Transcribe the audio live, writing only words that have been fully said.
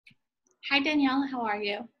Hi, Danielle. How are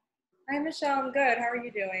you? Hi, Michelle. I'm good. How are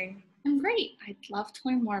you doing? I'm great. I'd love to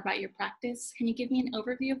learn more about your practice. Can you give me an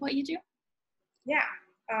overview of what you do? Yeah,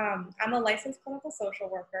 I'm a licensed clinical social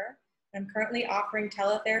worker. I'm currently offering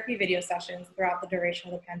teletherapy video sessions throughout the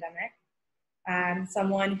duration of the pandemic. I'm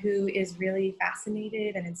someone who is really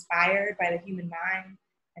fascinated and inspired by the human mind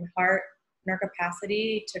and heart and our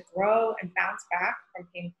capacity to grow and bounce back from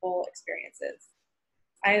painful experiences.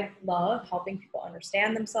 I love helping people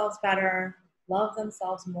understand themselves better, love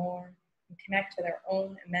themselves more, and connect to their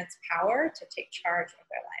own immense power to take charge of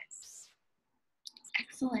their lives.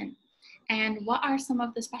 Excellent. And what are some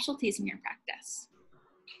of the specialties in your practice?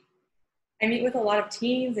 I meet with a lot of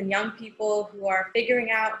teens and young people who are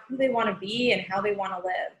figuring out who they want to be and how they want to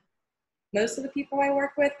live. Most of the people I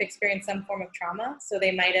work with experience some form of trauma, so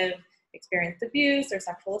they might have experienced abuse or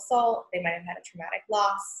sexual assault, they might have had a traumatic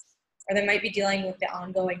loss, or they might be dealing with the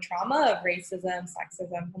ongoing trauma of racism,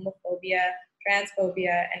 sexism, homophobia,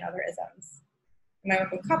 transphobia, and other isms. When I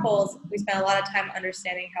work with couples, we spend a lot of time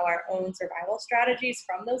understanding how our own survival strategies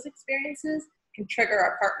from those experiences can trigger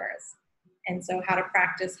our partners, and so how to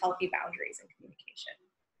practice healthy boundaries and communication.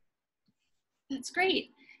 That's great.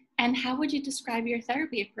 And how would you describe your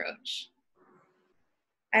therapy approach?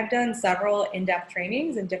 I've done several in-depth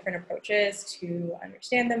trainings and different approaches to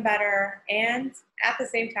understand them better, and at the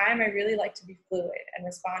same time, I really like to be fluid and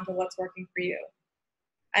respond to what's working for you.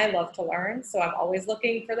 I love to learn, so I'm always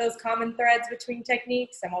looking for those common threads between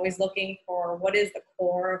techniques. I'm always looking for what is the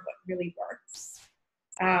core of what really works.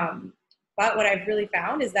 But what I've really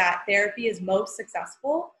found is that therapy is most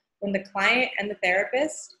successful when the client and the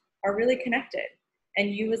therapist are really connected.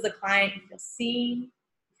 And you as the client, you feel seen,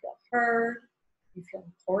 you feel heard, you feel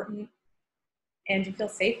important, and you feel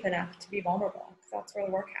safe enough to be vulnerable, because that's where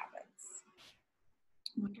the work happens.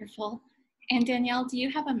 Wonderful. And Danielle, do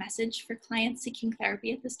you have a message for clients seeking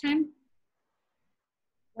therapy at this time?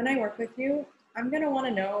 When I work with you, I'm going to want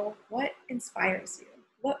to know what inspires you,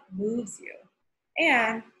 what moves you,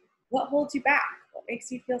 and what holds you back, what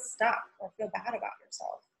makes you feel stuck or feel bad about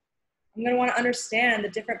yourself. I'm going to want to understand the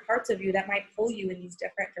different parts of you that might pull you in these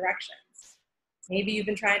different directions. Maybe you've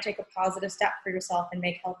been trying to take a positive step for yourself and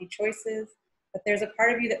make healthy choices, but there's a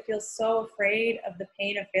part of you that feels so afraid of the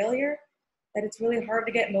pain of failure that it's really hard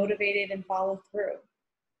to get motivated and follow through.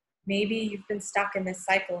 Maybe you've been stuck in this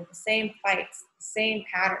cycle of the same fights, the same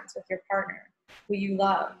patterns with your partner, who you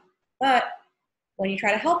love. But when you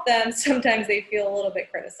try to help them, sometimes they feel a little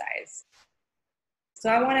bit criticized. So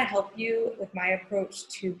I want to help you with my approach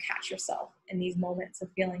to catch yourself in these moments of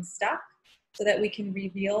feeling stuck so that we can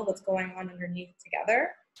reveal what's going on underneath together,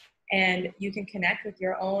 and you can connect with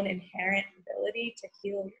your own inherent ability to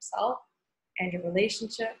heal yourself and your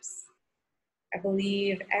relationships. I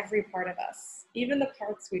believe every part of us, even the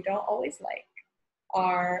parts we don't always like,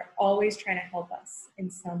 are always trying to help us in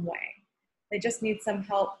some way. They just need some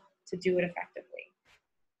help to do it effectively.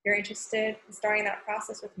 If you're interested in starting that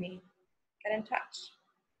process with me, get in touch.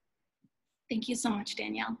 Thank you so much,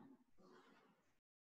 Danielle.